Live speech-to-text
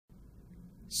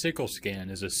Sickle Scan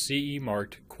is a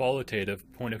CE-marked qualitative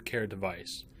point-of-care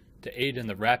device to aid in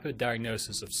the rapid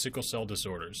diagnosis of sickle cell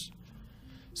disorders.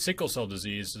 Sickle cell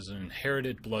disease is an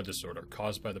inherited blood disorder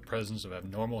caused by the presence of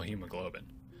abnormal hemoglobin.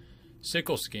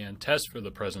 Sickle Scan tests for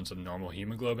the presence of normal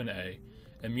hemoglobin A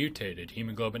and mutated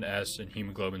hemoglobin S and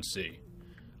hemoglobin C,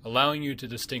 allowing you to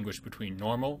distinguish between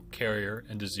normal, carrier,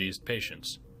 and diseased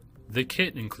patients. The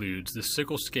kit includes the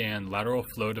Sickle Scan lateral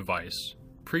flow device,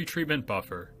 pre-treatment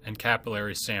buffer, and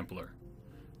capillary sampler.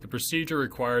 The procedure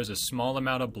requires a small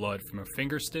amount of blood from a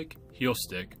finger stick, heel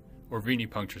stick, or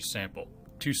venipucture sample.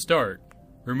 To start,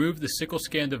 remove the Sickle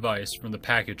Scan device from the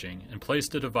packaging and place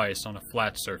the device on a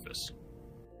flat surface.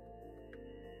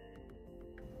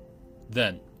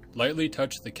 Then, lightly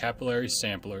touch the capillary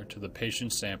sampler to the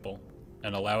patient's sample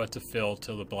and allow it to fill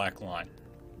to the black line.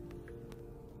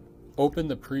 Open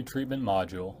the pre-treatment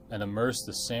module and immerse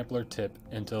the sampler tip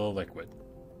into the liquid.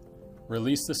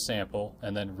 Release the sample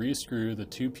and then re-screw the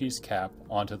two-piece cap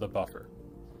onto the buffer.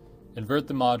 Invert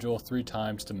the module 3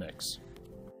 times to mix.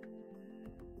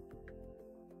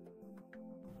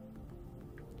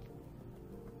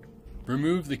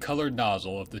 Remove the colored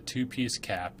nozzle of the two-piece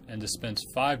cap and dispense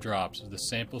 5 drops of the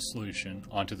sample solution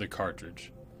onto the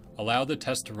cartridge. Allow the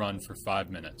test to run for 5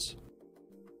 minutes.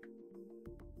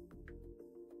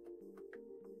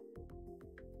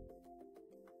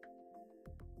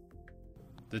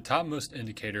 The topmost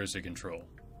indicator is a control.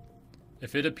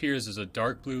 If it appears as a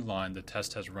dark blue line, the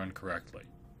test has run correctly.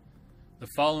 The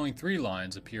following 3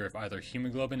 lines appear if either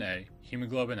hemoglobin A,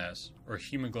 hemoglobin S, or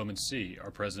hemoglobin C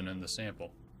are present in the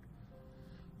sample.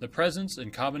 The presence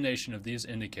and combination of these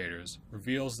indicators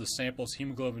reveals the sample's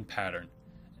hemoglobin pattern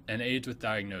and aids with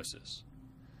diagnosis.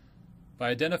 By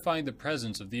identifying the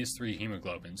presence of these 3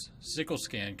 hemoglobins, Sickle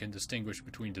Scan can distinguish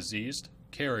between diseased,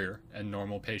 carrier, and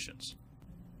normal patients.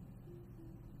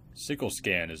 Sickle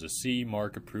Scan is a CE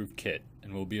mark approved kit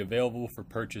and will be available for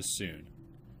purchase soon.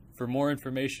 For more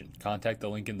information, contact the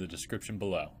link in the description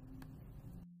below.